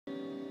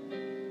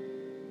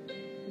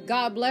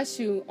God bless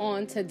you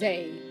on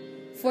today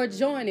for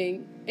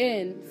joining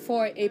in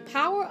for a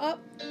power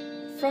up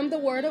from the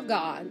Word of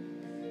God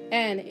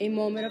and a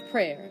moment of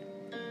prayer.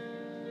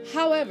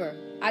 However,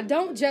 I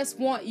don't just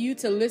want you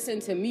to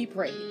listen to me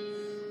pray.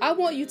 I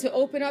want you to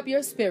open up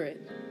your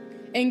spirit,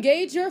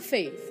 engage your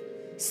faith,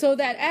 so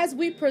that as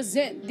we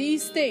present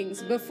these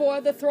things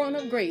before the throne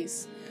of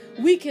grace,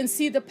 we can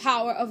see the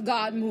power of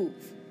God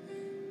move.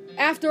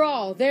 After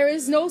all, there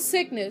is no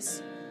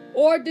sickness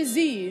or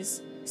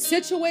disease,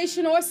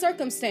 situation or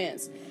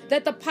circumstance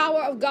that the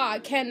power of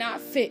God cannot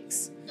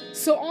fix.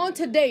 So on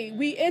today,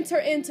 we enter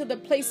into the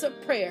place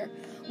of prayer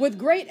with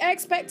great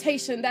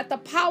expectation that the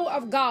power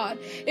of God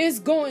is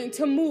going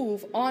to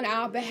move on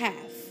our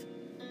behalf.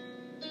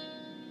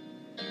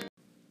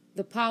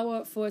 The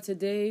power for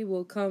today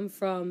will come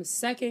from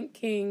 2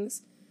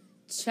 Kings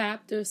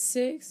chapter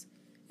 6,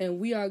 and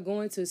we are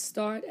going to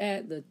start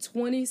at the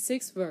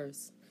 26th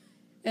verse.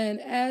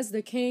 And as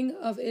the king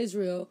of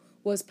Israel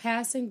was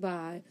passing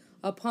by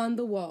upon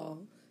the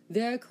wall,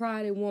 there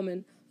cried a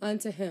woman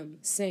unto him,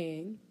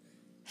 saying,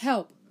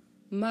 Help,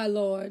 my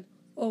lord,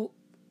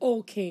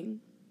 O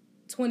king.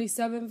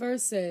 27th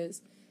verse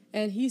says,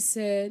 And he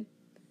said,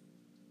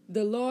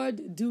 The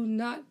Lord do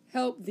not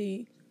help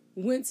thee.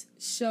 Whence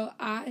shall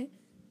I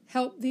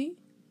help thee?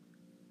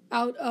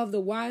 Out of the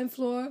wine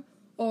floor,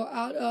 or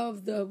out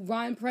of the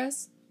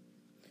winepress?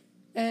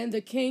 And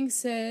the king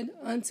said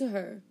unto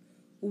her,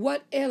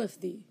 What aileth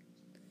thee?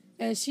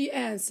 And she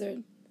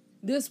answered,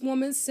 This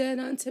woman said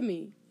unto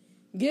me,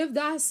 Give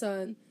thy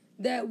son,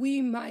 that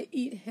we might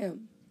eat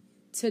him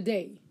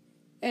today,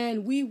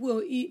 and we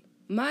will eat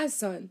my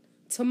son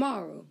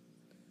tomorrow.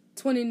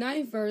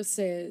 29th verse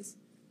says,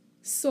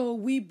 So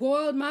we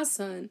boiled my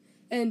son,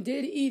 and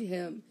did eat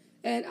him.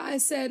 And I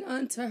said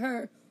unto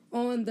her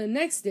on the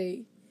next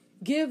day,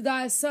 Give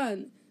thy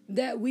son,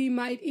 that we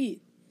might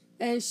eat.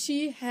 And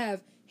she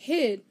have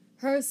hid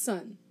her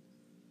son.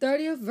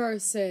 30th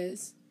verse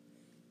says,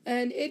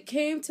 And it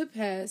came to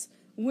pass,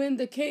 when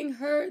the king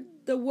heard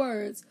the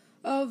words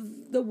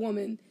of the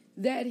woman,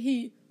 that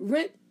he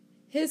rent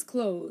his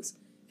clothes,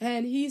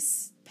 and he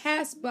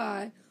passed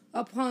by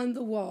upon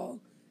the wall.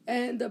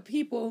 And the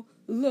people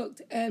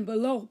looked, and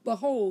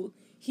behold,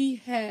 he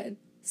had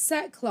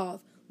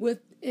sackcloth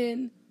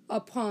within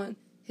upon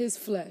his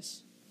flesh.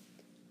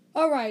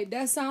 All right,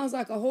 that sounds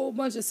like a whole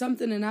bunch of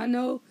something, and I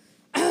know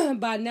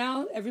by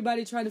now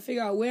everybody trying to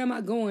figure out where am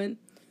I going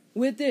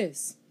with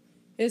this.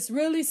 It's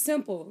really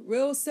simple,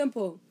 real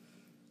simple.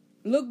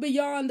 Look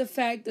beyond the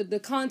fact that the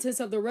contents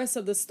of the rest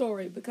of the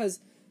story, because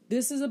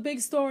this is a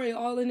big story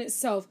all in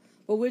itself,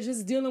 but we're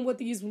just dealing with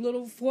these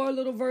four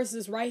little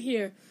verses right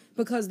here,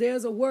 because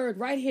there's a word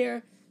right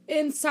here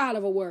inside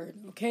of a word,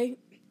 okay?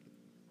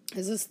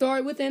 There's a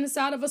story within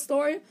inside of a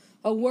story,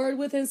 a word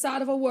within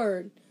inside of a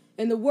word.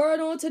 And the word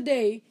on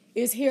today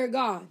is hear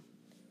God,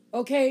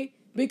 okay?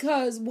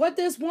 Because what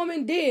this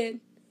woman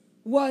did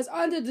was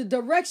under the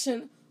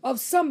direction of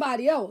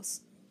somebody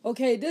else,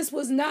 okay? This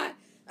was not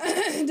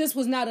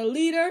a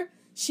leader.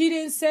 She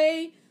didn't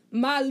say,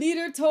 my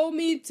leader told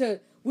me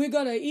we're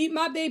going to eat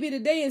my baby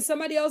today and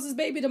somebody else's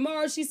baby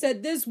tomorrow. She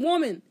said, this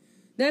woman,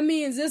 that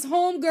means this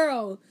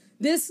homegirl,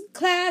 this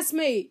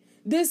classmate,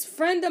 this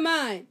friend of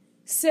mine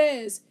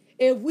says,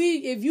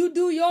 if you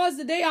do yours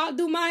today, I'll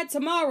do mine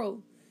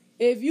tomorrow.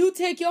 If you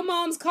take your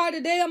mom's car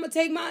today, I'm going to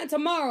take mine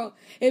tomorrow.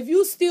 If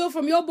you steal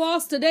from your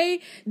boss today,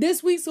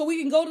 this week, so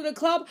we can go to the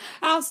club,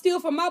 I'll steal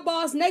from my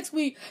boss next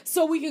week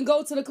so we can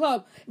go to the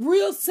club.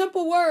 Real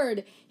simple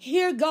word,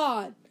 hear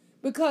God.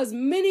 Because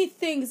many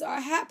things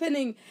are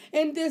happening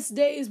in this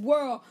day's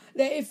world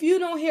that if you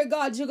don't hear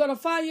God, you're going to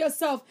find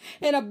yourself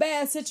in a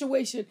bad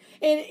situation,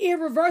 in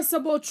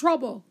irreversible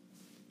trouble.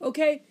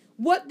 Okay?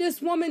 What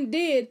this woman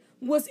did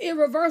was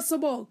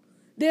irreversible.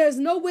 There's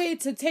no way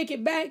to take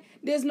it back.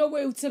 There's no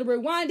way to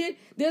rewind it.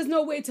 There's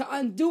no way to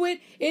undo it.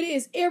 It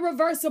is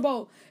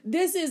irreversible.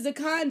 This is the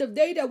kind of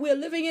day that we're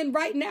living in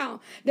right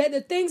now, that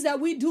the things that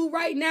we do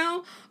right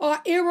now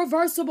are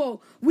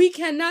irreversible. We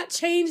cannot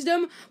change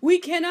them. We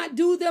cannot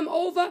do them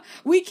over.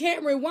 We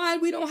can't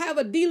rewind. We don't have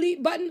a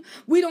delete button.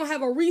 We don't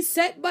have a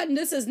reset button.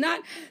 This is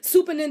not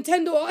Super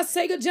Nintendo or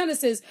Sega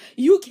Genesis.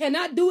 You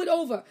cannot do it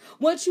over.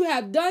 Once you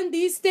have done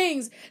these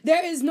things,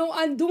 there is no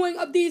undoing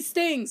of these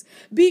things.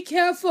 Be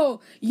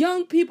careful.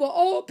 Young people,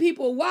 old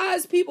people,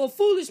 wise people,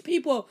 foolish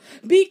people,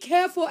 be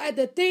careful at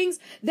the things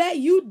that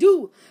you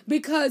do,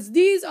 because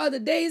these are the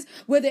days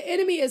where the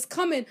enemy is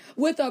coming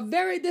with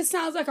this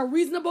sounds like a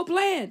reasonable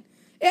plan.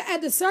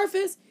 At the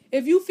surface,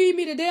 if you feed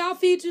me today, I'll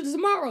feed you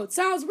tomorrow. It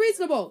sounds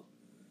reasonable.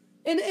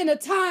 In a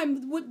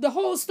time, the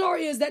whole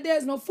story is that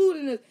there's no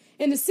food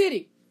in the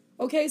city.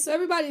 Okay, so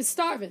everybody is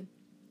starving.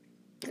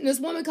 And this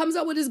woman comes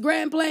up with this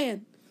grand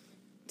plan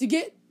to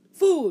get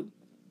food.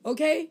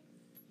 Okay?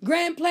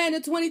 Grand plan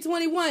in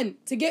 2021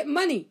 to get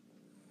money.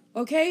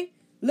 Okay?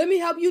 Let me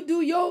help you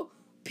do your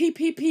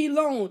PPP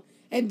loan.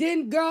 And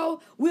then,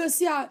 girl, we'll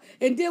see how,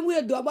 and then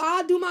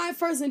I'll do mine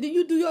first, and then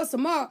you do yours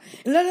tomorrow.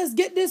 And let us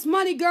get this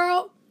money,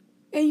 girl.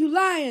 And you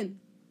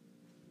lying.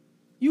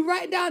 You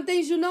write down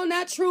things you know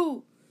not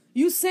true.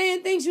 You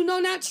saying things you know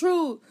not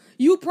true.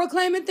 You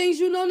proclaiming things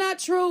you know not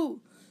true.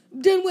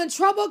 Then when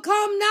trouble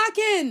come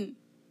knocking,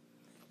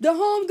 the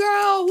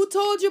homegirl who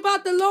told you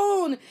about the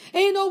loan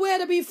ain't nowhere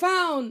to be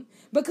found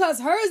because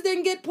hers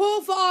didn't get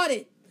pulled for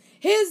audit.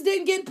 His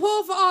didn't get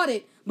pulled for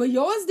audit, but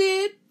yours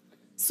did.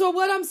 So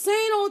what I'm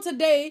saying on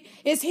today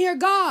is hear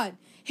God.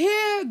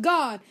 Hear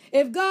God.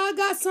 If God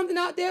got something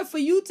out there for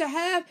you to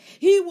have,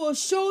 he will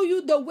show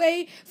you the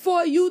way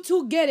for you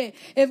to get it.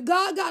 If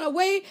God got a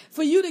way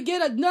for you to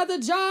get another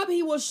job,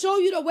 he will show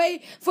you the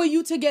way for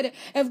you to get it.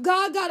 If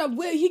God got a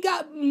way, he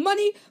got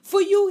money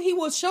for you, he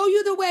will show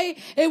you the way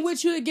in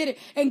which you to get it.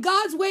 And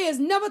God's way is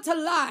never to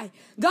lie.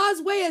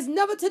 God's way is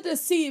never to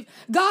deceive.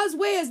 God's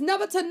way is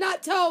never to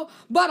not tell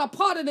but a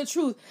part of the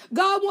truth.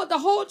 God wants the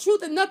whole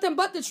truth and nothing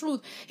but the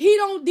truth. He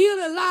don't deal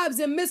in lies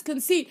and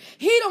misconceit.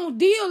 He don't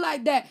deal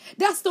like that.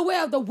 That's the way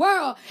of the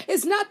world.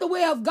 It's not the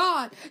way of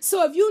God.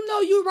 So if you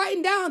know you're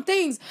writing down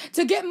things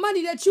to get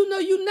money that you know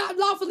you not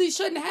lawfully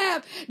shouldn't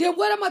have, then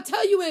what I'm going to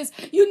tell you is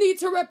you need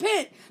to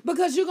repent,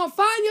 because you're going to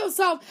find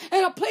yourself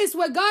in a place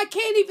where God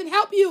can't even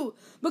help you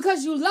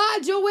because you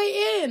lied your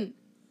way in.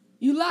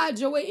 You lied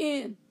your way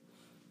in.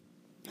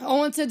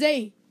 On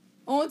today,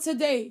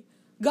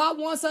 God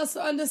wants us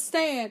to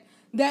understand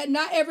that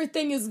not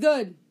everything is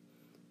good.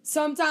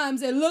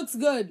 Sometimes it looks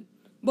good,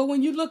 but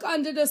when you look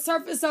under the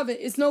surface of it,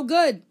 it's no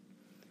good.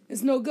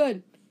 It's no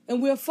good.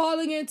 And we're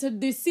falling into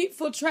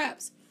deceitful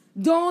traps.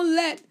 Don't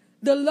let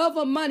the love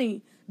of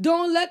money,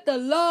 don't let the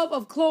love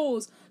of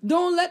clothes,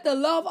 don't let the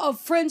love of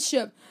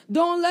friendship,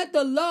 don't let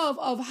the love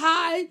of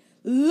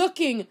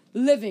high-looking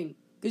living,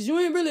 because you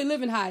ain't really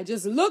living high,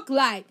 just look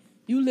like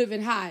you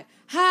living high.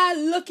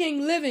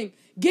 High-looking living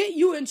get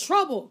you in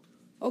trouble,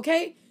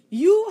 okay?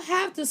 You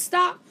have to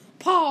stop,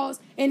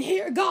 pause, and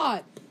hear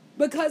God.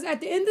 Because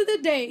at the end of the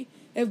day,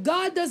 if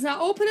God does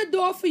not open a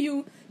door for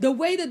you, the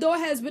way the door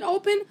has been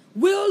opened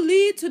will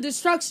lead to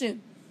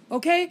destruction,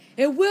 okay?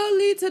 It will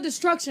lead to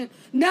destruction.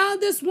 Now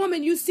this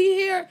woman you see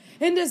here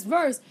in this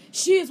verse,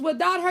 she is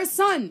without her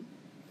son,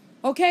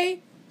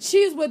 okay? She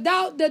is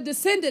without the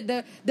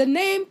descendant, the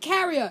name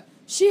carrier.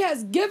 She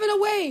has given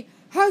away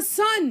her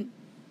son.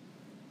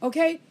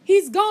 Okay,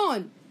 he's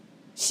gone.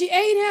 She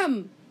ate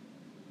him.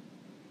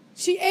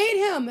 She ate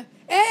him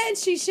and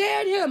she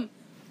shared him,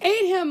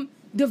 ate him,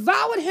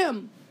 devoured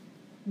him.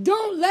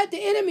 Don't let the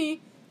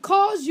enemy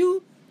cause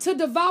you to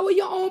devour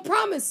your own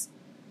promise.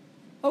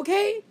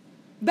 Okay?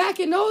 Back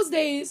in those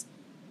days,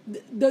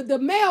 the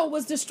male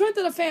was the strength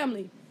of the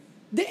family.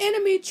 The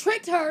enemy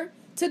tricked her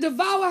to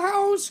devour her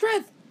own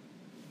strength.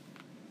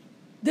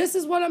 This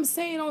is what I'm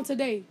saying on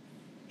today.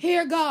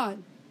 Hear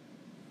God.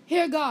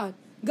 Hear God.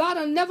 God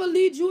will never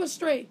lead you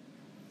astray.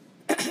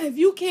 If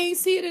you can't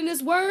see it in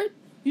this word,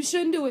 you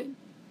shouldn't do it.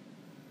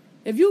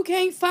 If you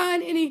can't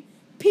find any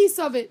piece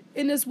of it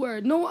in this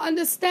word, no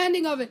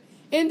understanding of it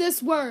in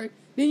this word,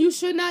 then you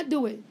should not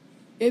do it.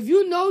 If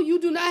you know you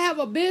do not have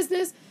a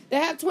business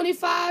that have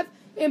 25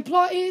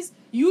 employees,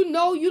 you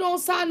know you don't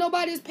sign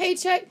nobody's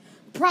paycheck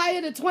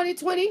prior to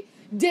 2020,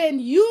 then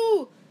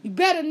you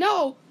better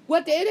know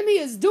what the enemy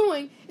is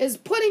doing is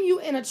putting you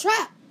in a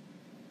trap.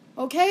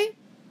 Okay?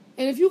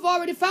 And if you've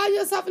already found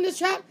yourself in this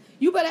trap,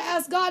 you better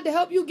ask God to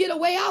help you get a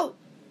way out.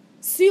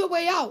 See a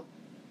way out.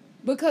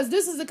 Because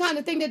this is the kind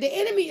of thing that the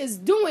enemy is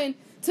doing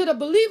to the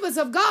believers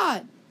of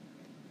God.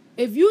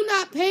 If you're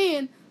not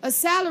paying a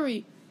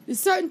salary, there's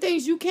certain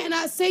things you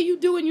cannot say you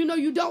do and you know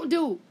you don't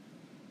do.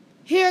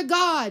 Hear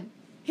God.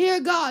 Hear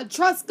God.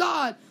 Trust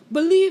God.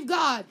 Believe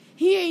God.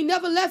 He ain't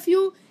never left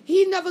you.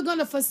 He's never going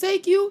to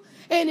forsake you.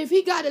 And if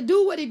he got to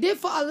do what he did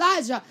for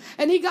Elijah,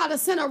 and he got to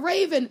send a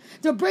raven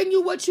to bring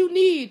you what you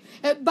need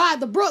by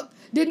the brook,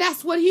 then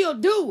that's what he'll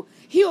do.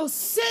 He'll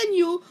send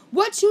you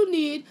what you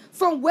need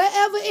from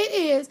wherever it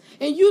is,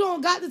 and you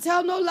don't got to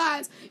tell no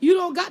lies. You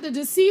don't got to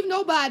deceive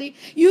nobody.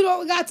 You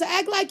don't got to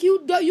act like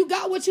you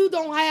got what you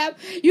don't have.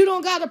 You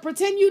don't got to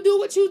pretend you do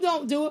what you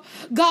don't do.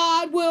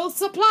 God will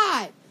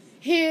supply.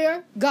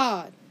 Hear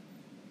God.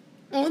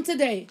 On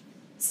today,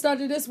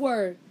 study this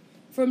word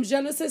from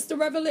Genesis to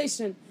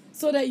Revelation,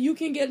 so that you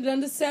can get an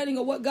understanding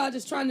of what God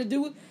is trying to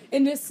do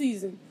in this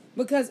season.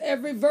 Because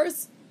every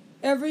verse,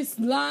 every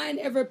line,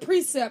 every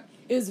precept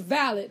is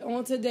valid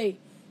on today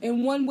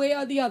in one way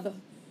or the other.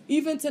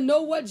 Even to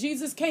know what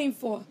Jesus came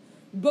for.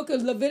 Book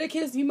of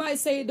Leviticus, you might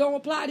say it don't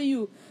apply to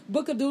you.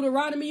 Book of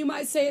Deuteronomy, you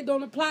might say it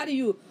don't apply to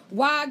you.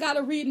 Why I got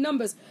to read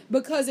Numbers?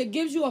 Because it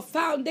gives you a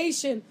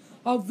foundation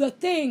of the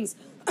things,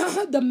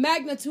 the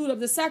magnitude of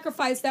the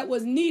sacrifice that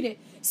was needed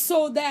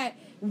so that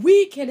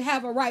we can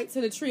have a right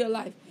to the tree of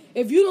life.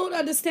 If you don't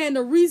understand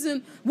the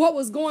reason what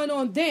was going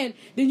on then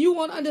you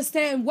won't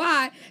understand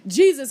why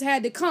Jesus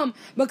had to come,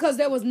 because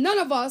there was none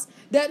of us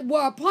that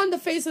were upon the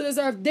face of this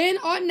earth then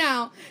or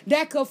now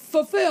that could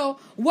fulfill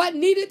what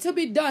needed to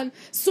be done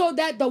so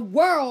that the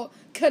world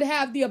could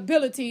have the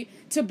ability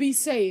to be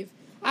saved.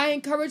 I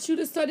encourage you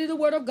to study the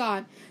Word of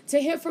God, to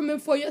hear from Him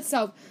for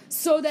yourself,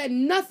 so that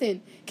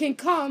nothing can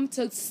come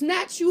to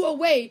snatch you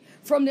away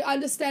from the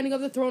understanding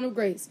of the throne of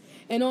grace.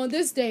 And on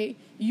this day,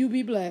 you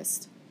be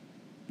blessed.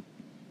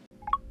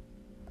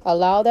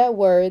 Allow that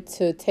word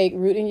to take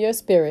root in your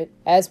spirit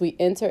as we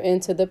enter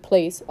into the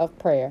place of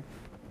prayer.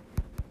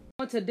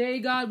 Today,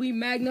 God, we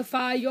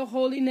magnify your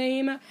holy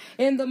name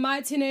in the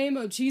mighty name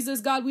of Jesus.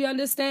 God, we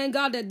understand,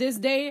 God, that this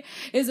day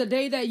is a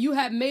day that you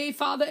have made,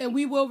 Father, and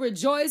we will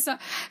rejoice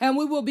and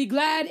we will be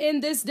glad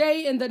in this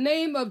day in the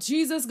name of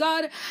Jesus,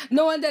 God,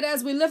 knowing that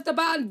as we lift up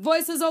our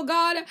voices, oh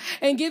God,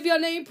 and give your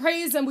name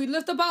praise, and we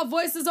lift up our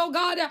voices, oh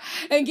God,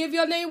 and give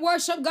your name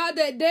worship, God,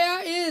 that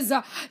there is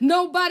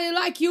nobody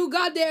like you,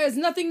 God. There is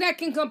nothing that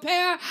can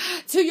compare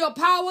to your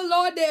power,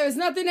 Lord. There is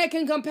nothing that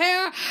can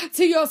compare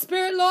to your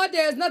spirit, Lord.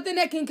 There is nothing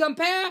that can compare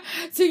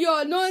to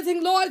your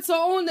anointing, Lord.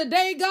 So on the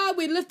day, God,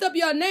 we lift up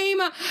your name.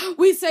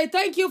 We say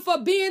thank you for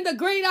being the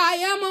great I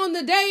am on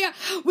the day.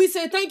 We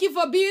say thank you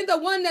for being the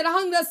one that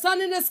hung the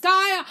sun in the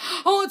sky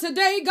on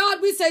today,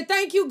 God. We say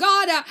thank you,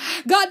 God,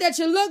 God, that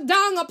you looked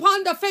down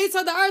upon the face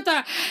of the earth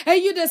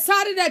and you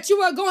decided that you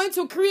were going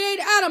to create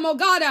Adam, oh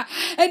God.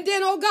 And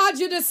then, oh God,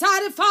 you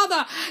decided,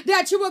 Father,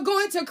 that you were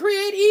going to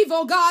create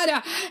evil, God.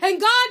 And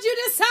God, you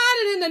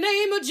decided in the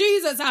name of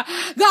Jesus,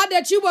 God,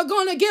 that you were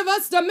going to give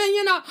us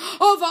dominion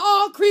over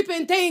all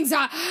creeping things,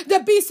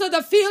 the beasts of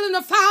the field and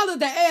the fowl of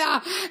the air.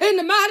 In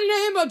the mighty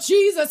name of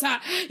Jesus,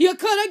 you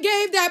could have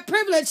gave that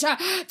privilege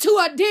to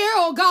a deer,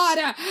 oh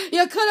God.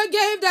 You could have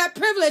gave that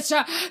privilege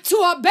to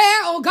a bear,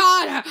 oh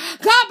God.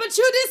 God, but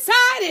you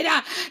decided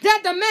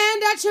that the man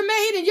that you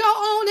made in your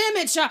own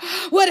image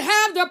would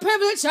have the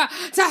privilege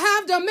to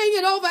have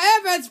dominion over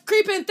every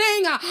creeping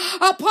thing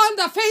upon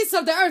the face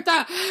of the earth.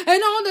 And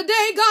on the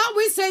day, God,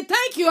 we say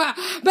thank you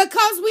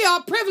because we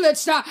are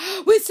privileged.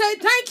 We say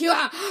thank you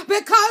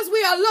because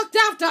we are looked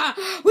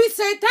after. We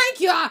say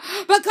thank you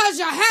because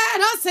you had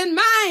us in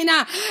mind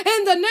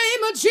in the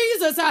name of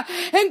Jesus.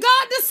 And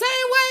God, the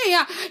same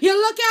way you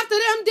look after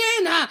them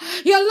then,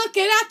 you're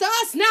looking after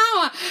us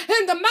now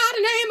in the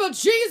mighty name of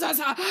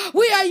Jesus.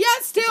 We are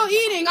yet still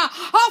eating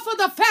off of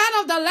the fat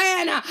of the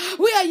land.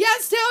 We are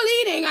yet still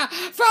eating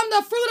from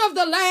the fruit of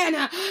the land.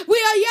 We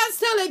are yet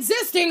still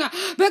existing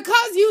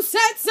because you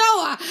said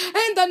so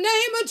in the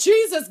name of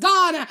Jesus,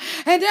 God.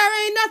 And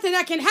there ain't nothing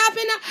that can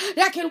happen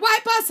that can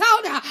wipe us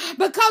out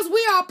because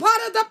we are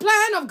part of the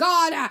plan of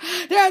God.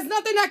 There is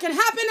nothing that can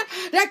happen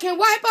that can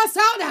wipe us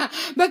out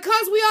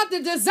because we are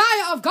the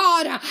desire of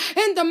God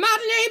in the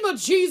mighty name of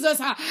Jesus.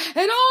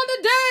 And on the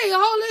day,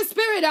 Holy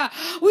Spirit,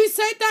 we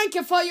say thank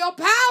you for your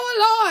power,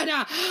 Lord.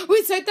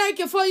 We say thank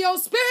you for your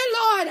spirit,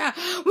 Lord.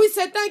 We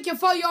say thank you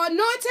for your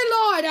anointing,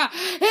 Lord,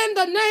 in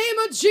the name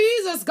of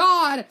Jesus,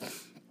 God.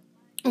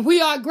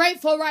 We are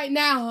grateful right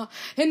now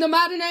in the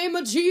mighty name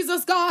of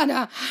Jesus,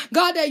 God.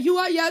 God, that you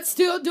are yet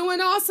still doing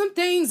awesome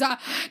things,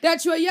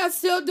 that you are yet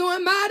still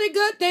doing mighty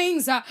good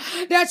things,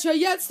 that you're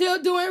yet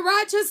still doing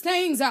righteous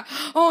things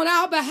on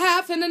our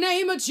behalf in the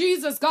name of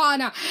Jesus,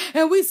 God.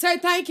 And we say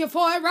thank you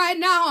for it right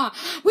now.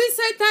 We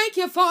say thank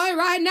you for it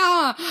right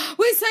now.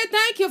 We say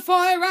thank you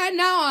for it right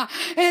now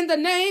in the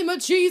name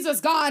of Jesus,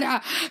 God.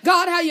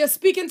 God, how you're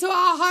speaking to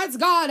our hearts,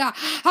 God.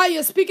 How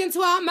you're speaking to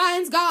our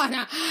minds, God.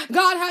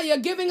 God, how you're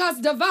giving us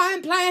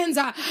divine plans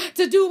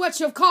to do what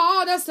you've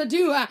called us to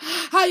do.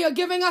 How you're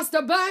giving us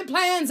divine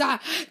plans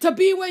to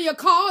be where you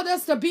called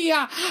us to be.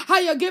 How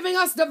you're giving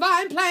us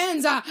divine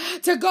plans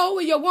to go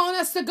where you want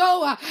us to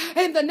go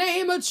in the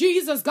name of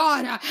Jesus,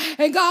 God.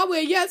 And God,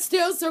 we're yet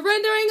still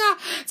surrendering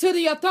to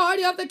the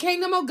authority of the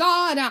kingdom of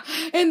God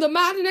in the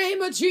mighty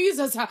name of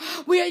Jesus.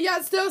 We are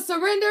yet still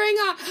surrendering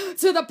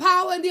to the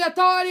power and the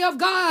authority of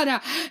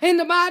God in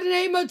the mighty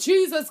name of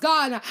Jesus,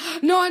 God,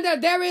 knowing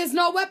that there is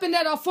no weapon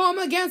that will form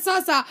against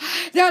us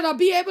that'll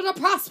be able to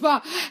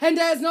prosper, and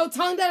there is no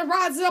tongue that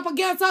rises up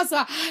against us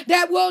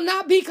that will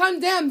not be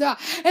condemned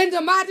in the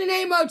mighty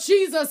name of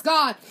Jesus,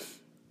 God.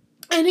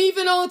 And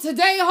even on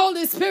today,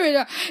 Holy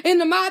Spirit, in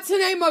the mighty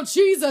name of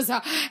Jesus,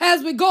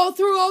 as we go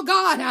through, oh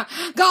God,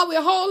 God, we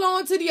hold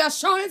on to the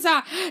assurance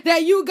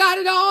that you got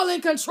it all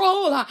in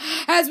control.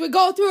 As we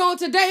go through on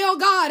today, oh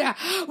God,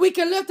 we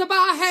can lift up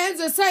our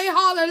hands and say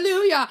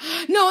hallelujah,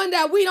 knowing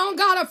that we don't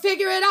got to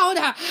figure it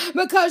out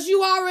because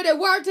you already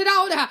worked it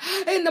out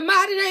in the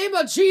mighty name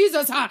of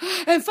Jesus.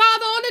 And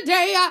Father, on the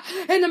day,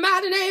 in the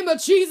mighty name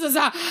of Jesus,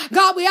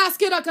 God, we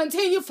ask you to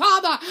continue,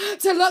 Father,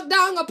 to look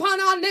down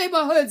upon our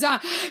neighborhoods,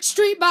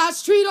 street by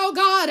street, oh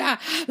God,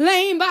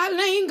 lane by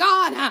lane,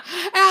 God,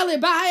 alley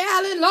by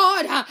alley,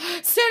 Lord,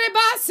 city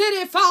by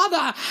city,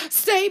 Father,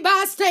 state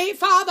by state,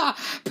 Father,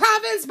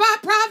 province by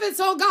province,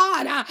 oh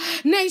God,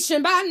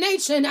 nation by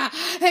nation,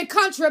 and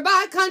country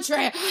by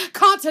country,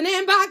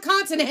 continent by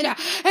continent,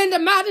 in the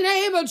mighty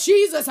name of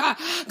Jesus,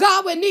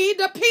 God, we need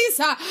the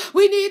peace,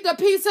 we need the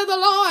peace of the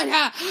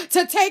Lord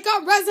to take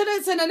up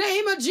residence in the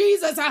name of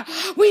Jesus.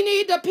 We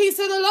need the peace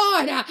of the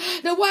Lord,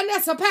 the one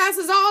that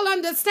surpasses all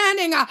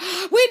understanding.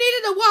 We need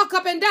needed to walk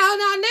up and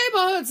down our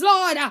neighborhoods,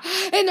 Lord,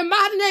 in the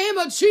mighty name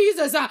of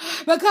Jesus,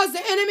 because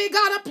the enemy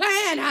got a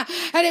plan,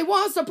 and he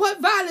wants to put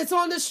violence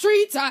on the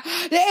streets.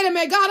 The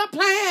enemy got a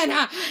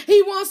plan.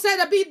 He wants there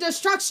to be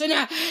destruction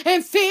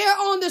and fear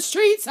on the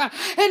streets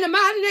in the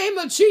mighty name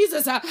of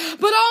Jesus.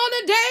 But on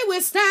the day we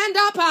stand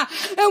up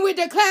and we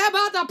declare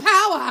about the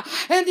power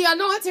and the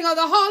anointing of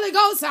the Holy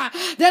Ghost,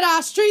 that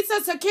our streets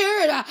are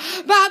secured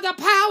by the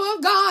power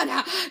of God,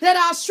 that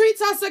our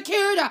streets are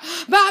secured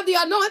by the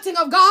anointing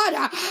of God,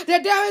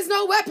 that there is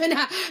no weapon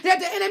that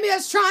the enemy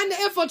is trying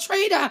to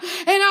infiltrate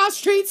in our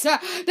streets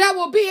that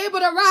will be able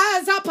to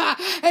rise up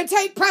and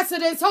take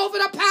precedence over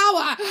the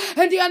power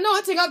and the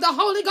anointing of the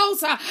Holy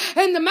Ghost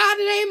in the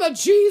mighty name of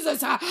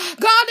Jesus.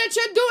 God, that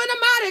you're doing a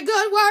mighty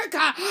good work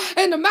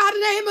in the mighty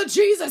name of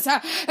Jesus.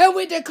 And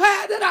we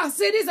declare that our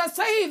cities are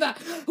saved.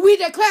 We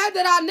declare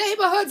that our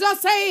neighborhoods are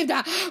saved.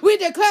 We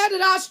declare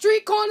that our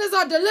street corners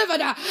are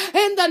delivered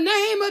in the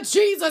name of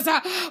Jesus.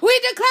 We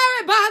declare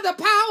it by the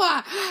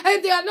power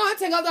and the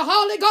anointing of the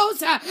Holy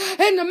Ghost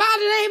in the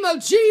mighty name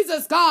of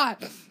Jesus, God.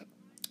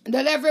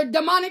 That every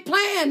demonic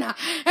plan,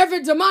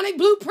 every demonic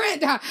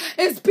blueprint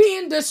is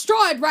being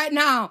destroyed right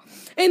now.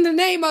 In the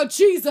name of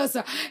Jesus,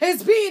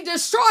 it's being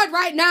destroyed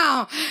right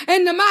now.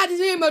 In the mighty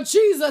name of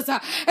Jesus,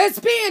 it's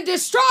being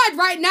destroyed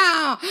right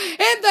now.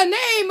 In the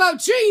name of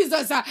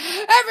Jesus,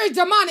 every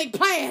demonic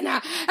plan,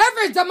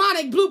 every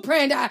demonic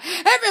blueprint,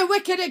 every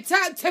wicked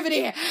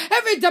activity,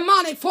 every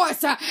demonic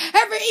force,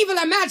 every evil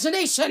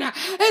imagination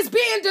is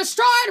being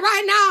destroyed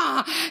right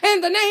now.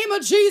 In the name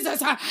of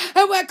Jesus,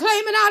 and we're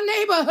claiming our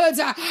neighborhoods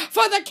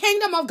for the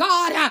kingdom of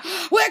God.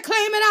 We're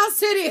claiming our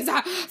cities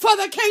for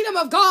the kingdom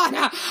of God.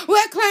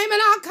 We're claiming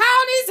our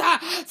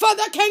counties for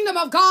the kingdom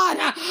of God.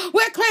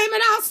 We're claiming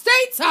our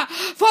states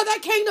for the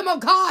kingdom of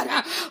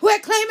God. We're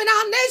claiming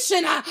our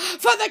nation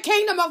for the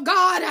kingdom of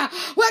God.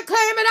 We're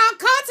claiming our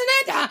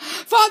continent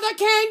for the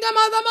kingdom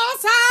of the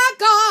Most High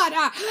God.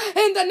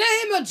 In the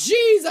name of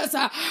Jesus,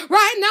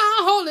 right now,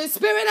 Holy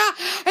Spirit,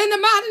 in the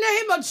mighty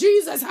name of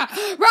Jesus,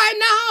 right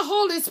now,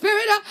 Holy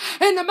Spirit,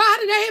 in the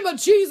mighty name of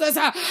Jesus,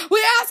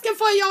 we're asking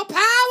for your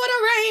power to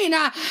reign.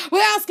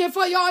 We're asking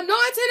for your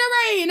anointing to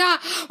reign.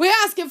 We're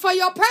asking for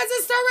your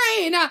presence to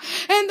reign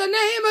in the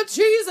name of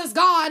Jesus,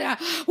 God.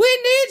 We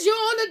need you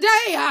on the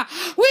day.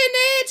 We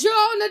need you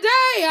on the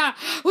day.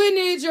 We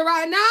need you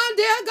right now,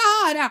 dear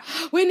God.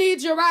 We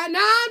need you right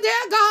now,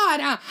 dear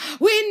God.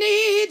 We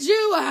need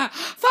you.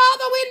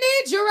 Father, we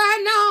need you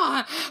right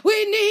now.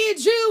 We need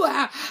you.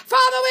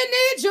 Father, we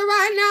need you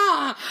right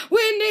now.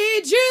 We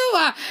need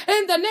you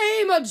in the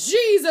name of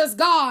Jesus,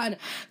 God.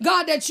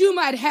 God, that you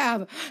might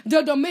have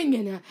the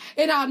dominion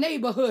in our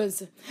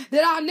neighborhoods,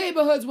 that our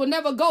neighborhoods will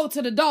never go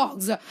to the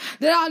dogs, that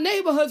our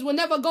neighborhoods will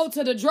never go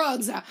to the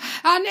drugs,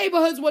 our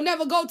neighborhoods will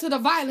never go to the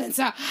violence,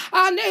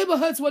 our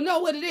neighborhoods will know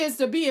what it is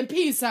to be in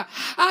peace,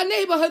 our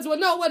neighborhoods will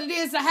know what it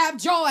is to have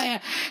joy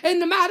in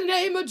the mighty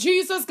name of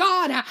Jesus,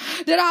 God,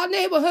 that our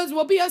neighborhoods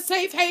will be a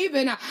safe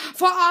haven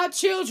for our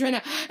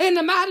children in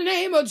the mighty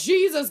name of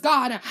Jesus,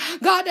 God.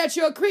 God, that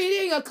you're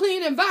creating a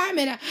clean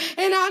environment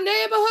in our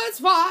neighborhoods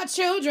for our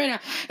children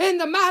in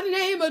the mighty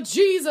name of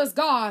Jesus,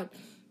 God.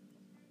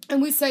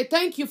 And we say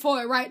thank you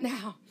for it right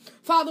now.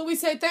 Father, we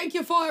say thank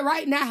you for it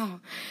right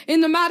now. In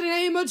the mighty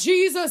name of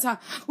Jesus,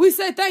 we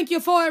say thank you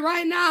for it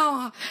right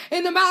now.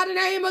 In the mighty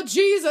name of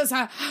Jesus,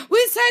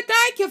 we say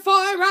thank you for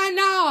it right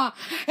now.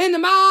 In the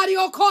mighty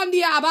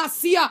Okondia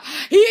Basia,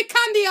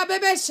 Ikandia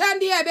Bebe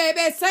Shandia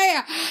Bebe say,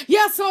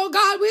 yes, oh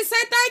God, we say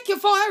thank you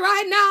for it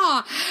right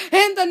now.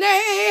 In the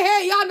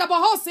name Yanda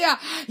Bahosia,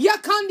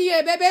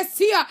 Yakandia Bebe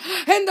Sia,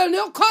 in the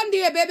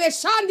Nokondia Bebe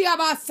Shandia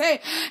Base,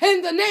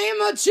 in the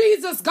name of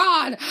Jesus,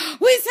 God,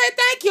 we say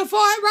thank you for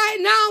it right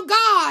now,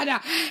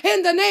 God,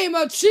 in the name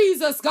of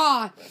Jesus,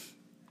 God.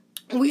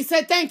 We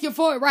say thank you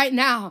for it right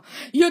now.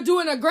 You're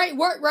doing a great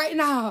work right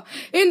now.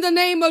 In the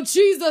name of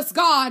Jesus,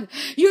 God.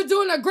 You're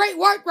doing a great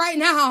work right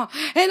now.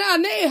 In our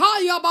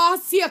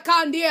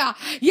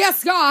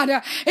yes, God.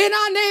 In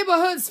our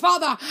neighborhoods,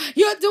 Father.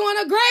 You're doing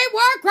a great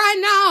work right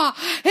now.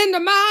 In the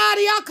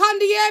mighty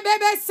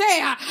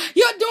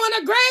you're doing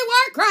a great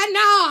work right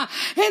now.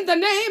 In the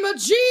name of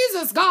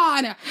Jesus,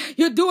 God.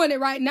 You're doing it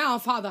right now,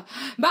 Father.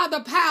 By the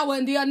power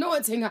and the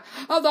anointing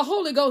of the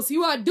Holy Ghost.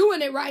 You are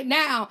doing it right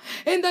now.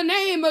 In the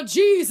name of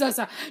Jesus.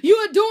 You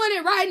are doing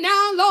it right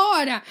now,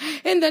 Lord,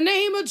 in the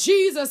name of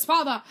Jesus,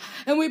 Father.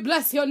 And we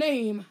bless your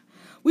name.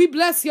 We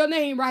bless your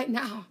name right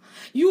now.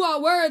 You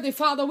are worthy,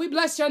 Father. We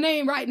bless your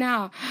name right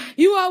now.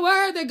 You are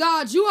worthy,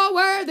 God. You are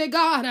worthy,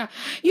 God.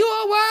 You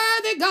are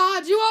worthy,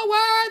 God. You are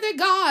worthy,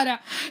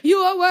 God. You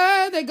are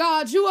worthy,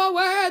 God. You are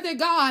worthy,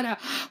 God.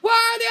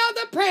 Worthy of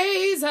the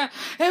praise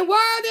and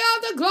worthy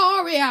of the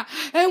glory and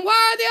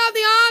worthy of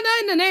the honor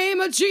in the name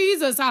of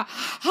Jesus.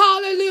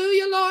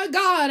 Hallelujah, Lord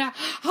God.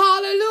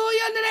 Hallelujah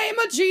in the name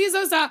of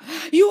Jesus.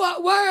 You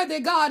are worthy,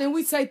 God. And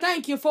we say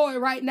thank you for it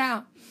right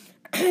now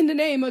in the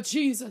name of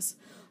Jesus.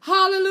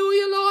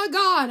 Hallelujah, Lord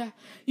God.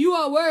 You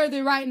are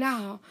worthy right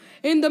now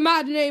in the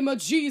mighty name of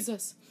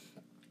Jesus.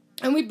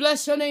 And we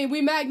bless your name.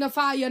 We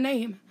magnify your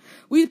name.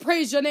 We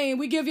praise your name.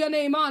 We give your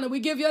name honor. We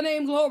give your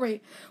name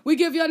glory. We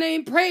give your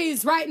name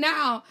praise right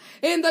now.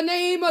 In the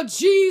name of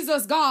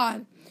Jesus,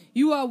 God.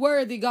 You are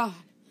worthy, God.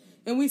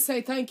 And we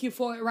say thank you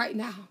for it right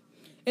now.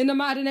 In the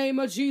mighty name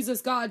of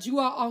Jesus, God, you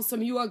are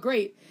awesome. You are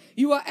great.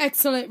 You are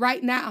excellent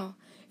right now.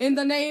 In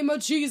the name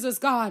of Jesus,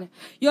 God,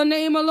 your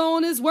name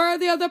alone is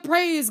worthy of the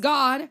praise,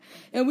 God.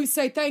 And we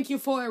say thank you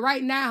for it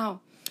right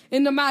now.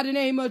 In the mighty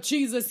name of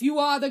Jesus, you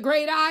are the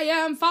great I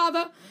am,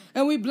 Father.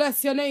 And we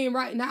bless your name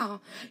right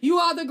now. You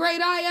are the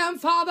great I am,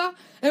 Father.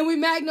 And we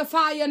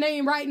magnify your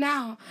name right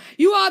now.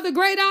 You are the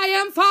great I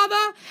am,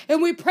 Father.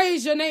 And we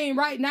praise your name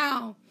right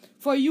now.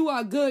 For you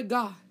are good,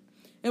 God.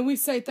 And we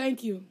say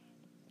thank you.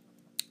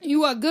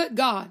 You are good,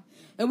 God.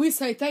 And we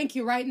say thank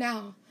you right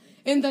now.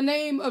 In the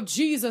name of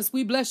Jesus,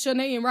 we bless your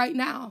name right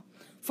now.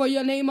 For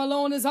your name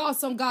alone is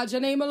awesome, God. Your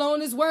name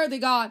alone is worthy,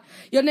 God.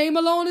 Your name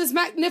alone is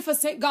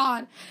magnificent,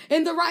 God.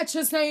 In the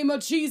righteous name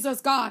of Jesus,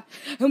 God.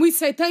 And we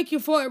say thank you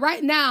for it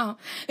right now.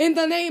 In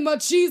the name of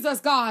Jesus,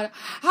 God.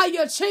 How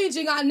you're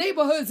changing our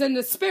neighborhoods in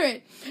the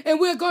spirit. And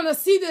we're going to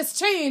see this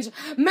change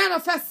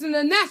manifest in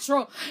the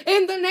natural.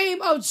 In the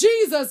name of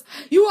Jesus,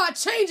 you are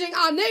changing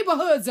our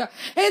neighborhoods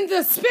in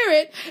the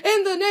spirit.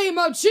 In the name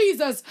of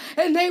Jesus.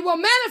 And they will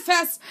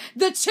manifest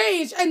the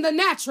change in the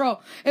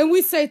natural. And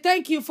we say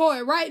thank you for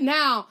it right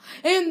now.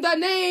 In the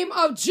name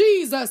of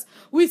Jesus,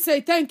 we say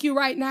thank you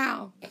right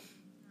now.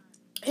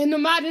 In the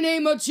mighty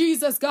name of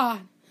Jesus, God.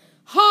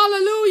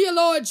 Hallelujah,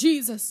 Lord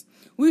Jesus.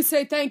 We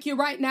say thank you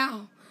right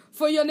now.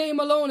 For your name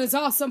alone is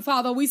awesome,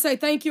 Father. We say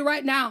thank you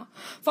right now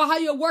for how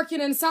you're working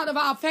inside of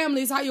our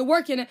families, how you're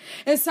working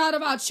inside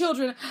of our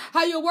children,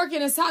 how you're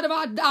working inside of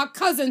our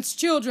cousins'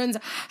 children,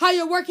 how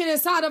you're working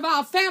inside of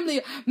our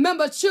family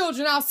member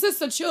children, our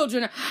sister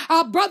children,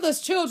 our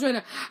brother's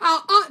children,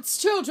 our aunt's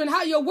children,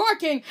 how you're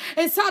working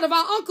inside of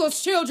our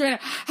uncle's children,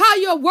 how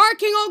you're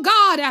working, oh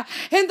God,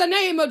 in the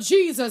name of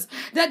Jesus,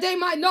 that they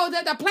might know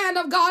that the plan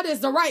of God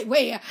is the right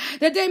way,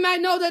 that they might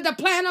know that the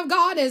plan of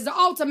God is the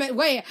ultimate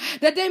way,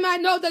 that they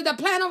might know that the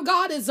plan of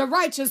God is the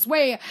righteous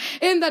way.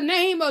 In the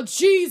name of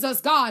Jesus,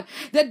 God,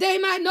 that they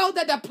might know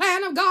that the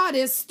plan of God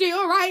is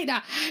still right.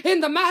 In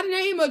the mighty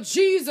name of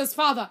Jesus,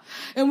 Father.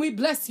 And we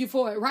bless you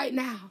for it right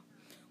now.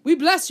 We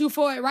bless you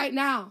for it right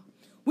now.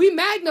 We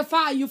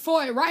magnify you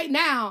for it right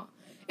now.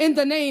 In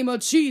the name of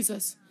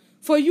Jesus.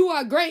 For you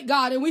are great,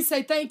 God, and we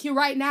say thank you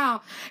right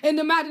now. In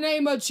the mighty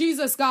name of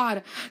Jesus,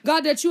 God.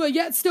 God, that you are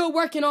yet still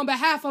working on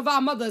behalf of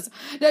our mothers.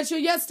 That you're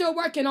yet still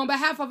working on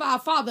behalf of our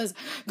fathers.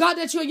 God,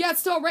 that you're yet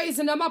still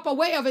raising them up a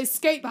way of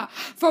escape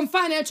from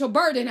financial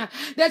burden.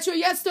 That you're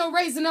yet still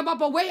raising them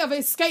up a way of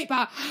escape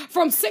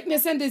from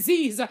sickness and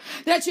disease.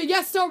 That you're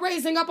yet still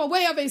raising up a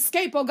way of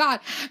escape, oh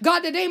God. God,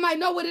 that they might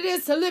know what it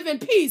is to live in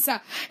peace.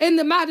 In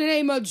the mighty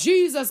name of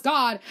Jesus,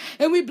 God.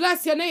 And we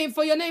bless your name,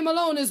 for your name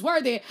alone is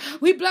worthy.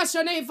 We bless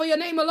your name, for your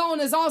name alone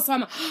is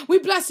awesome. We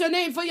bless your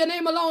name, for your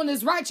name alone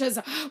is righteous.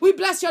 We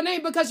bless your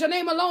name because your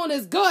name alone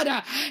is good.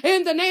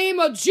 In the name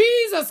of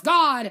Jesus,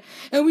 God.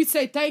 And we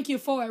say thank you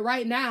for it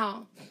right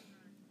now.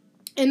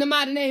 In the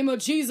mighty name of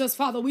Jesus,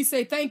 Father, we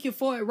say thank you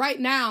for it right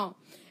now.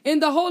 In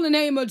the holy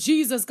name of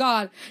Jesus,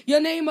 God.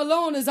 Your name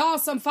alone is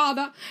awesome,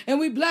 Father. And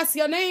we bless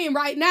your name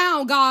right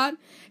now, God.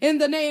 In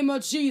the name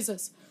of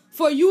Jesus.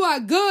 For you are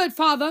good,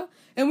 Father.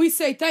 And we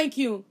say thank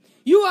you.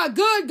 You are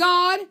good,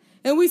 God.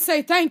 And we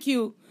say thank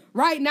you.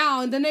 Right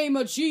now, in the name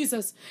of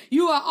Jesus.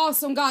 You are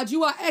awesome, God.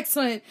 You are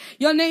excellent.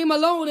 Your name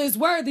alone is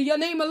worthy. Your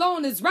name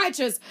alone is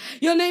righteous.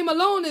 Your name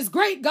alone is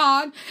great,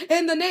 God.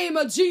 In the name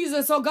of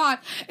Jesus, oh God.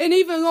 And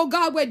even, oh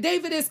God, where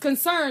David is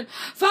concerned,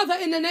 Father,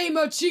 in the name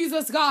of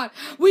Jesus, God,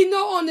 we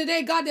know on the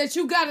day, God, that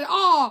you got it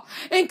all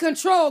in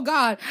control,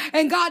 God.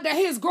 And God, that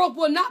his growth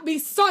will not be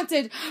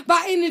stunted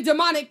by any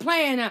demonic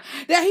plan.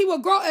 That he will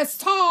grow as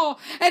tall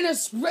and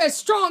as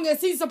strong as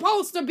he's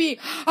supposed to be,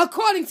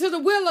 according to the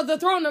will of the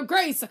throne of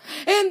grace.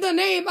 In the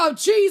name of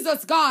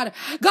Jesus, God.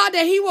 God,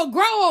 that he will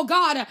grow, oh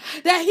God.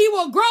 That he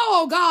will grow,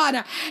 oh God.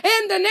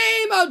 In the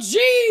name of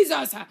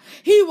Jesus,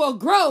 he will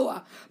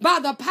grow by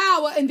the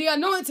power and the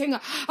anointing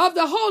of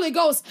the Holy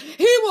Ghost.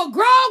 He will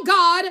grow,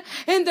 God,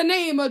 in the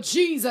name of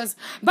Jesus.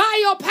 By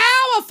your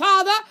power,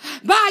 Father,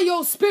 by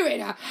your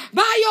spirit,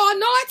 by your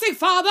anointing,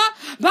 Father,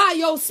 by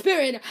your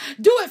spirit.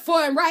 Do it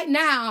for him right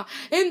now,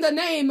 in the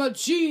name of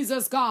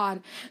Jesus,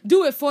 God.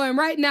 Do it for him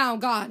right now,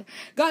 God.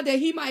 God, that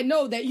he might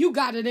know that you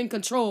got it in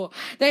control.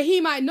 That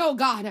he might know,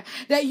 God,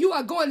 that you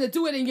are going to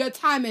do it in your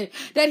timing.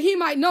 That he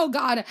might know,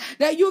 God,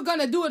 that you're going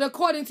to do it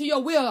according to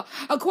your will,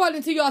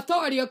 according to your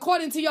authority,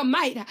 according to your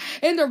might,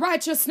 in the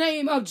righteous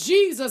name of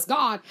Jesus,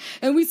 God.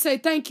 And we say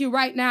thank you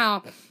right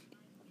now.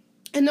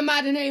 In the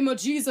mighty name of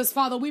Jesus,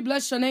 Father, we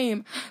bless your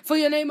name. For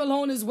your name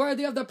alone is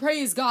worthy of the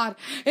praise, God.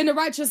 In the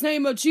righteous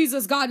name of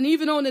Jesus, God. And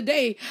even on the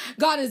day,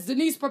 God, as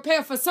Denise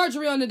prepared for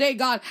surgery on the day,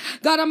 God.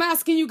 God, I'm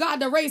asking you, God,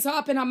 to raise her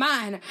up in her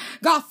mind.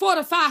 God,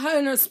 fortify her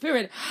in her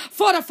spirit.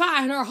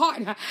 Fortify in her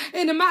heart.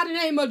 In the mighty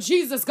name of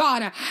Jesus,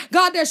 God.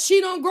 God, that she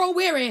don't grow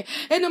weary.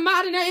 In the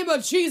mighty name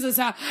of Jesus.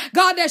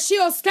 God, that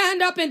she'll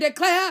stand up and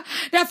declare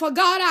that for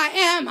God I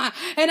am.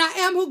 And I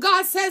am who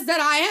God says that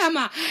I am.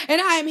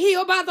 And I am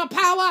healed by the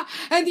power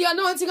and the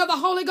anointing of the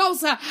Holy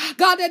Ghost.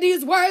 God, that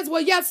these words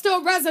will yet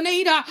still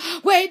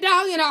resonate way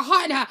down in her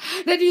heart.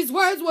 That these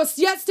words will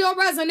yet still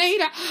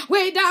resonate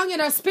way down in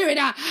her spirit.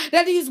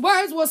 That these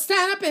words will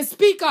stand up and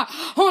speak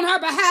on her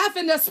behalf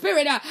in the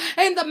spirit.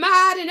 In the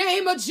mighty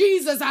name of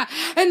Jesus.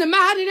 In the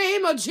mighty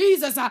name of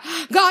Jesus.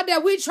 God,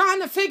 that we trying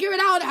to figure it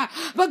out.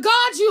 But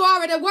God, you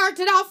already worked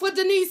it out for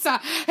Denise.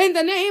 In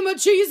the name of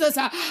Jesus.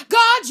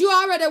 God, you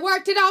already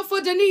worked it out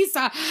for Denise.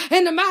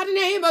 In the mighty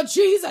name of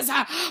Jesus.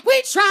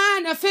 We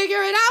trying to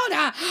figure it out.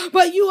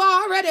 But you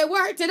already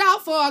worked it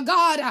out for a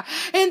God.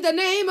 In the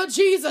name of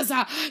Jesus.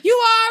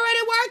 You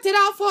already worked it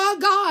out for a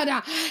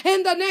God.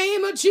 In the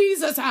name of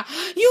Jesus.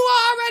 You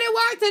already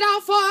worked it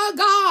out for a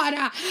God.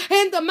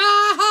 In the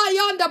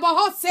Mahayanda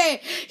Bahose.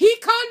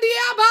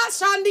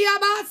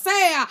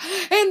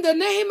 In the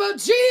name of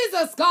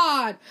Jesus,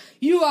 God.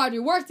 You already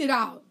worked it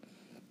out.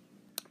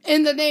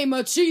 In the name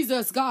of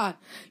Jesus, God.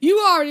 You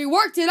already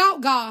worked it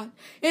out, God.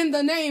 In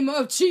the name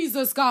of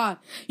Jesus, God.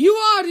 You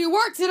already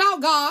worked it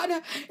out,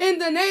 God. In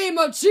the name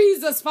of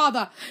Jesus,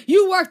 Father.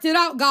 You worked it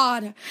out,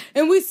 God.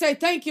 And we say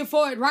thank you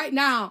for it right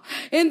now.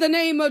 In the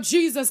name of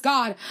Jesus,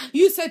 God.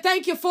 You say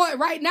thank you for it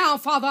right now,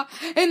 Father.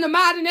 In the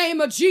mighty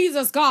name of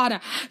Jesus, God.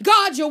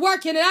 God, you're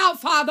working it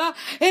out, Father.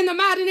 In the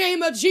mighty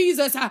name of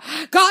Jesus.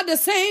 God, the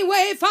same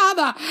way,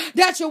 Father,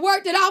 that you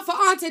worked it out for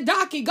Auntie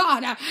Docky,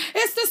 God.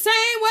 It's the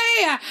same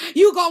way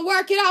you gonna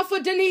work it out for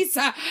Denise.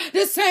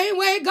 The same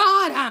way,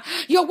 God,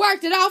 you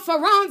worked it out for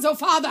Ronzo,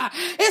 Father.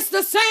 It's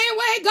the same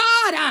way,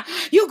 God,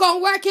 you gonna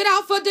work it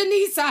out for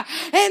Denise.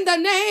 In the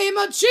name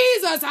of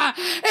Jesus.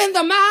 In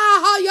the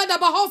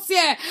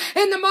Mahayodabahosia.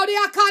 In the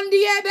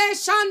Modiakandiebe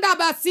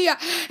Shandabasia.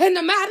 In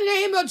the mighty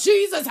name of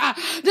Jesus.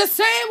 The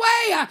same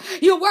way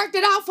you worked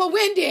it out for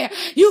Wendy,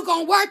 you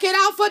gonna work it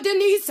out for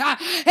Denise.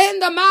 In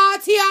the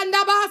mighty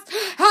Andabas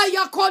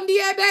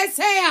Hayakondiebe.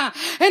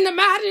 In the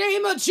mighty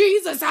name of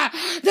Jesus.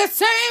 The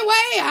same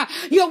way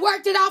you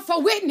worked it out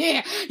for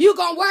Whitney, you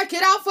gonna work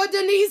it out for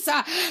Denise.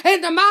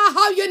 In the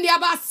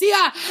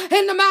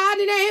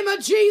mighty name of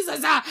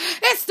Jesus.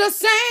 It's the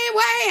same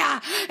way.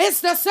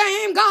 It's the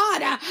same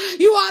God.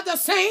 You are the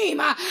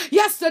same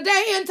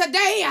yesterday and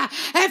today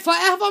and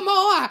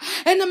forevermore.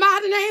 In the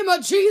mighty name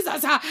of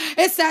Jesus.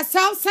 It's that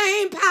self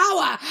same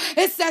power.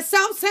 It's that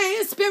self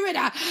same spirit.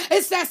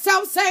 It's that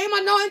self same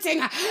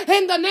anointing.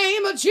 In the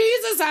name of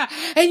Jesus.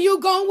 And you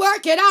gonna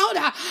work it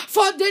out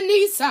for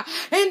Denise.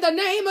 In the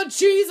name of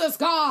Jesus,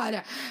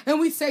 God. And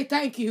we say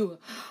thank you.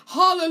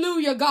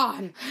 Hallelujah,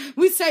 God.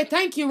 We say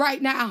thank you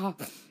right now.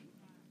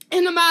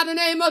 In the mighty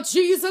name of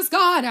Jesus,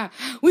 God,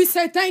 we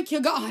say thank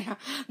you, God.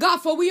 God,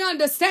 for we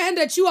understand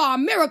that you are a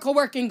miracle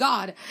working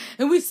God.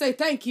 And we say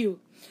thank you.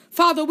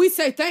 Father, we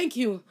say thank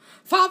you.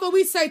 Father,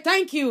 we say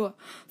thank you.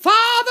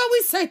 Father,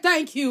 we say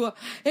thank you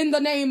in the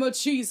name of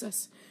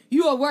Jesus.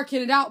 You are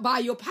working it out by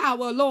your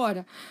power,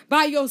 Lord,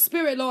 by your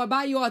spirit, Lord,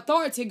 by your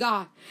authority,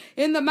 God,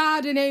 in the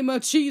mighty name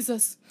of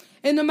Jesus.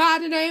 In the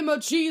mighty name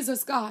of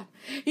Jesus, God,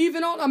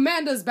 even on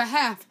Amanda's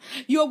behalf,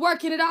 you're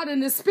working it out in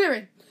the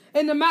spirit.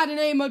 In the mighty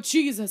name of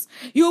Jesus.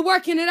 You're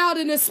working it out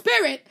in the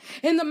spirit.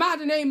 In the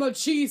mighty name of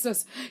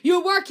Jesus.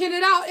 You're working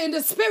it out in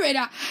the spirit.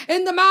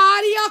 In the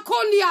mighty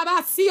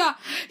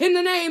in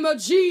the name of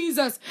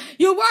Jesus.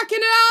 You're working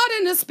it out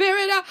in the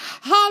spirit.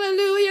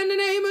 Hallelujah. In the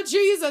name of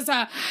Jesus.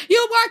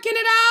 You're working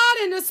it out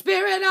in the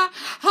spirit.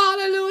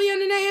 Hallelujah. In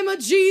the name of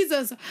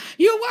Jesus.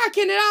 You're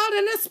working it out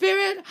in the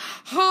spirit.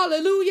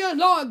 Hallelujah,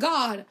 Lord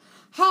God.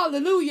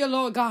 Hallelujah,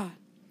 Lord God.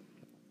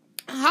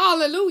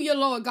 Hallelujah,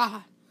 Lord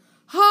God.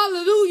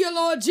 Hallelujah,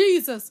 Lord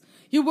Jesus.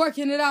 You're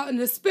working it out in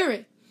the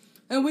spirit.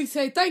 And we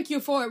say thank you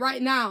for it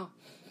right now.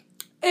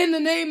 In the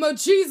name of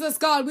Jesus,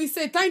 God, we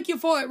say thank you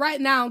for it right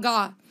now,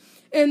 God.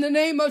 In the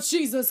name of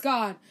Jesus,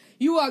 God.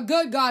 You are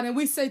good, God, and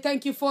we say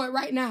thank you for it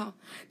right now.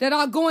 That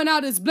our going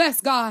out is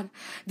blessed, God.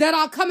 That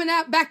our coming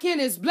out back in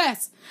is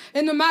blessed.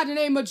 In the mighty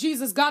name of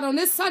Jesus, God, on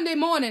this Sunday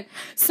morning,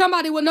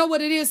 somebody will know what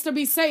it is to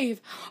be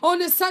saved. On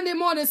this Sunday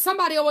morning,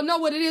 somebody will know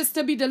what it is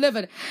to be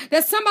delivered.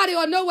 That somebody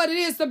will know what it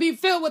is to be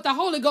filled with the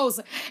Holy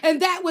Ghost,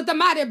 and that with the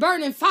mighty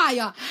burning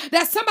fire.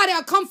 That somebody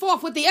will come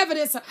forth with the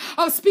evidence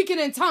of speaking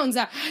in tongues.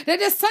 That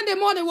this Sunday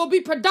morning will be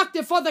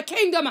productive for the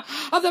kingdom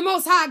of the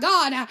Most High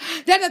God. That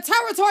the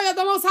territory of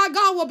the Most High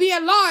God will be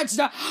enlarged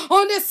charged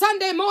on this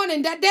Sunday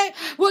morning that they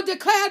will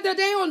declare the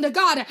day on the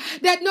God,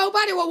 that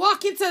nobody will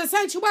walk into the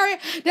sanctuary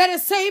that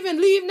is saved and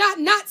leave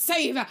not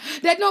saved,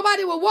 that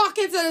nobody will walk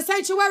into the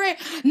sanctuary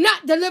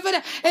not delivered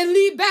and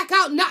leave back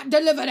out not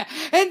delivered.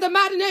 In the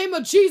mighty name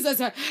of Jesus,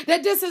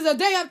 that this is a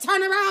day of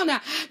turnaround,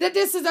 that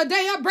this is a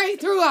day of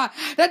breakthrough,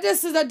 that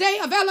this is a day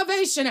of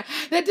elevation,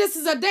 that this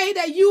is a day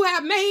that you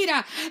have made,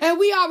 and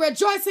we are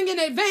rejoicing in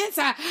advance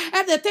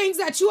at the things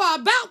that you are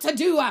about to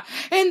do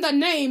in the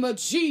name of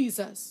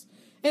Jesus,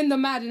 in the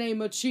mighty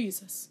name of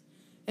Jesus.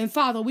 And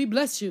Father, we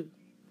bless you.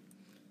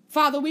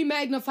 Father, we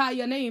magnify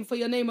your name, for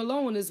your name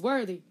alone is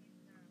worthy.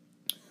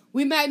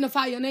 We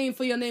magnify your name,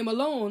 for your name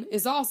alone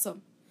is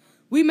awesome.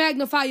 We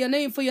magnify your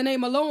name, for your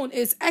name alone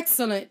is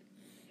excellent,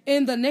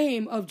 in the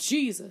name of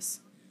Jesus.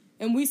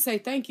 And we say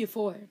thank you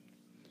for it.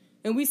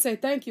 And we say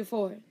thank you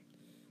for it.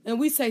 And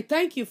we say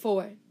thank you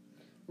for it.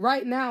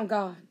 Right now,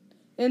 God,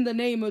 in the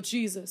name of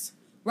Jesus.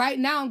 Right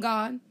now,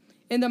 God,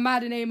 in the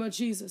mighty name of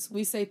Jesus,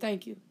 we say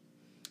thank you.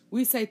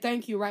 We say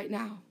thank you right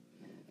now.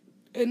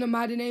 In the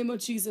mighty name of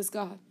Jesus,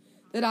 God,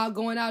 that our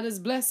going out is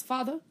blessed,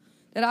 Father,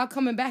 that our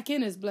coming back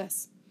in is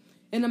blessed.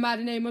 In the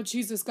mighty name of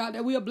Jesus, God,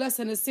 that we are blessed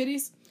in the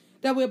cities,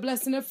 that we are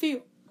blessed in the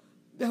field,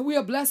 that we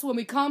are blessed when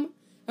we come,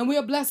 and we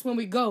are blessed when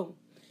we go.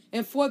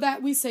 And for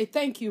that, we say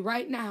thank you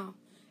right now.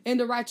 In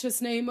the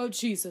righteous name of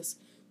Jesus,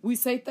 we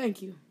say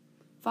thank you.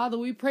 Father,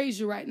 we praise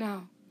you right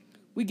now.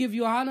 We give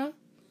you honor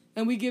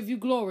and we give you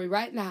glory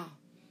right now.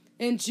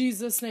 In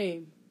Jesus'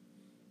 name.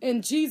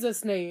 In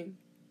Jesus' name,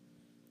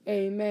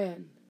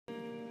 amen.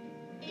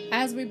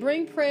 As we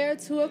bring prayer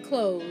to a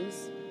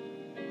close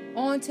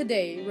on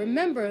today,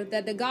 remember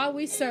that the God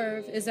we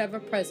serve is ever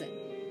present.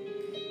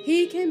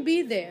 He can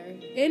be there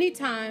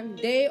anytime,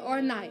 day or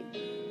night,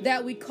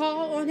 that we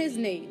call on his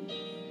name.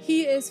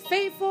 He is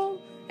faithful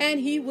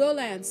and he will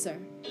answer.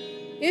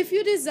 If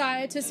you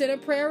desire to send a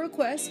prayer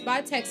request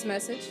by text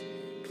message,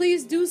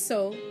 please do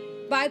so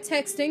by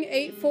texting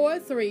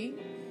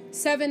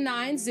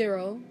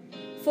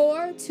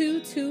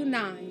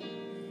 843-790-4229.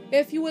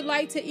 If you would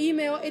like to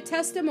email a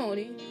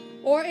testimony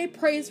or a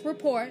praise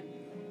report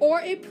or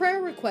a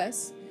prayer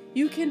request,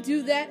 you can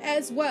do that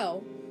as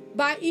well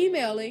by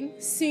emailing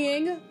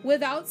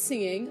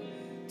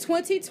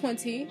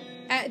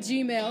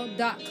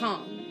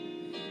seeingwithoutseeing2020@gmail.com.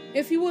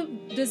 If you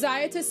would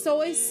desire to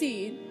sow a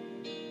seed,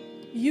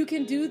 you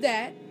can do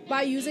that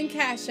by using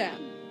Cash App.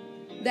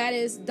 That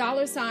is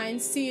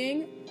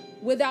 $seeing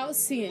without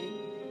seeing.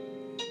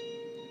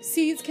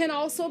 Seeds can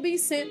also be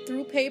sent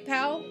through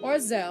PayPal or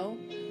Zelle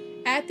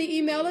at the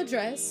email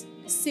address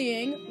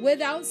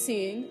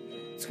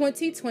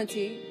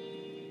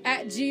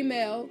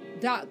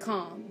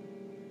seeingwithoutseeing2020@gmail.com.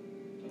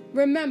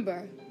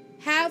 Remember,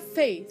 have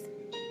faith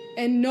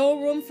and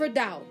no room for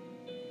doubt.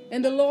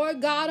 And the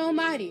Lord God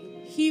Almighty,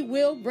 he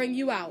will bring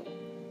you out.